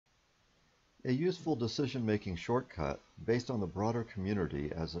A useful decision-making shortcut based on the broader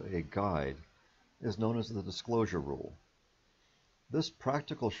community as a guide is known as the disclosure rule. This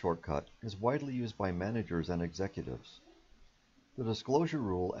practical shortcut is widely used by managers and executives. The disclosure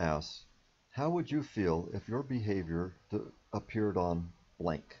rule asks, how would you feel if your behavior appeared on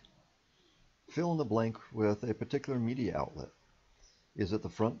blank? Fill in the blank with a particular media outlet. Is it the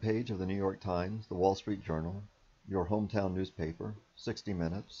front page of the New York Times, the Wall Street Journal, your hometown newspaper, 60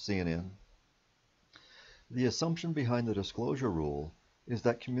 Minutes, CNN? The assumption behind the disclosure rule is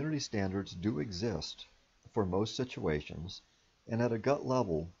that community standards do exist for most situations, and at a gut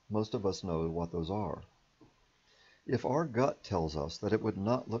level, most of us know what those are. If our gut tells us that it would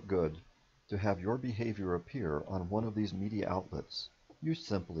not look good to have your behavior appear on one of these media outlets, you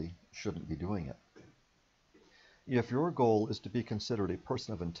simply shouldn't be doing it. If your goal is to be considered a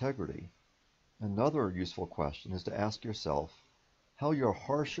person of integrity, another useful question is to ask yourself how your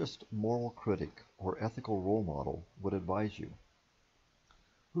harshest moral critic or ethical role model would advise you.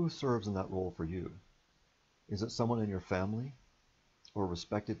 Who serves in that role for you? Is it someone in your family, or a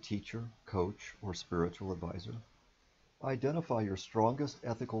respected teacher, coach, or spiritual advisor? Identify your strongest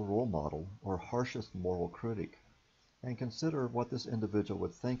ethical role model or harshest moral critic, and consider what this individual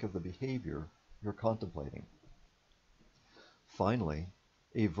would think of the behavior you're contemplating. Finally,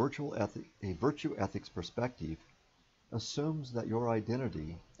 a virtue ethics perspective assumes that your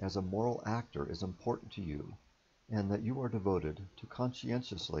identity as a moral actor is important to you, and that you are devoted to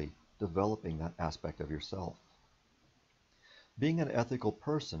conscientiously developing that aspect of yourself. Being an ethical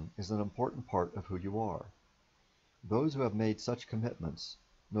person is an important part of who you are. Those who have made such commitments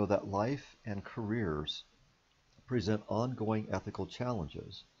know that life and careers present ongoing ethical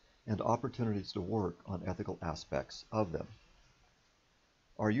challenges and opportunities to work on ethical aspects of them.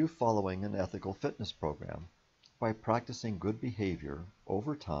 Are you following an ethical fitness program by practicing good behavior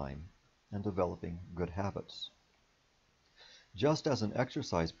over time and developing good habits? Just as an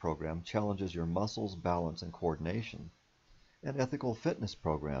exercise program challenges your muscles, balance, and coordination, an ethical fitness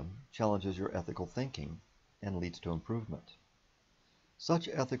program challenges your ethical thinking and leads to improvement. Such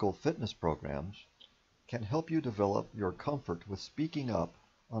ethical fitness programs can help you develop your comfort with speaking up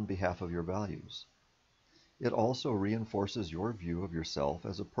on behalf of your values. It also reinforces your view of yourself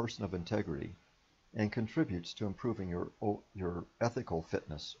as a person of integrity and contributes to improving your ethical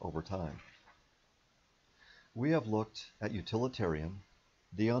fitness over time. We have looked at utilitarian,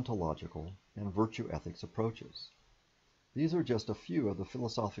 deontological, and virtue ethics approaches. These are just a few of the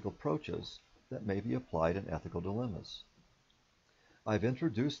philosophical approaches that may be applied in ethical dilemmas. I've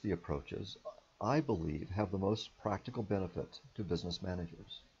introduced the approaches I believe have the most practical benefit to business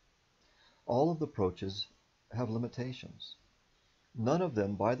managers. All of the approaches have limitations. None of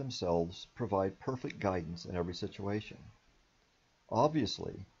them by themselves provide perfect guidance in every situation.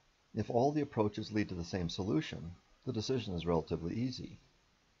 Obviously, if all the approaches lead to the same solution, the decision is relatively easy.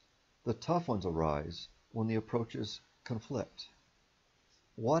 The tough ones arise when the approaches conflict.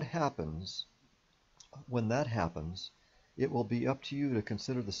 What happens when that happens? It will be up to you to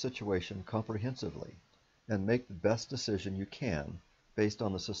consider the situation comprehensively and make the best decision you can based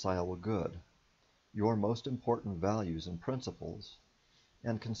on the societal good, your most important values and principles,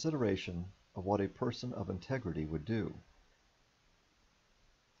 and consideration of what a person of integrity would do.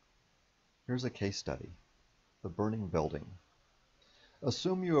 Here's a case study: the burning building.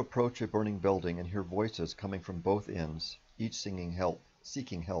 Assume you approach a burning building and hear voices coming from both ends, each seeking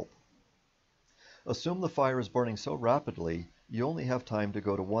help. Assume the fire is burning so rapidly you only have time to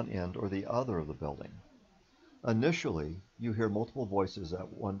go to one end or the other of the building. Initially, you hear multiple voices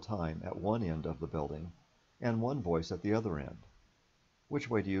at one time at one end of the building and one voice at the other end. Which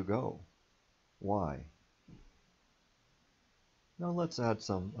way do you go? Why? Now let's add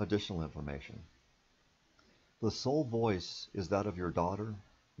some additional information. The sole voice is that of your daughter,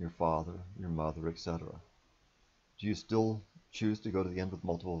 your father, your mother, etc. Do you still choose to go to the end with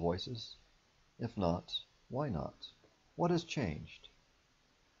multiple voices? If not, why not? What has changed?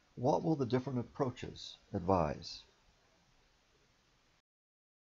 What will the different approaches advise?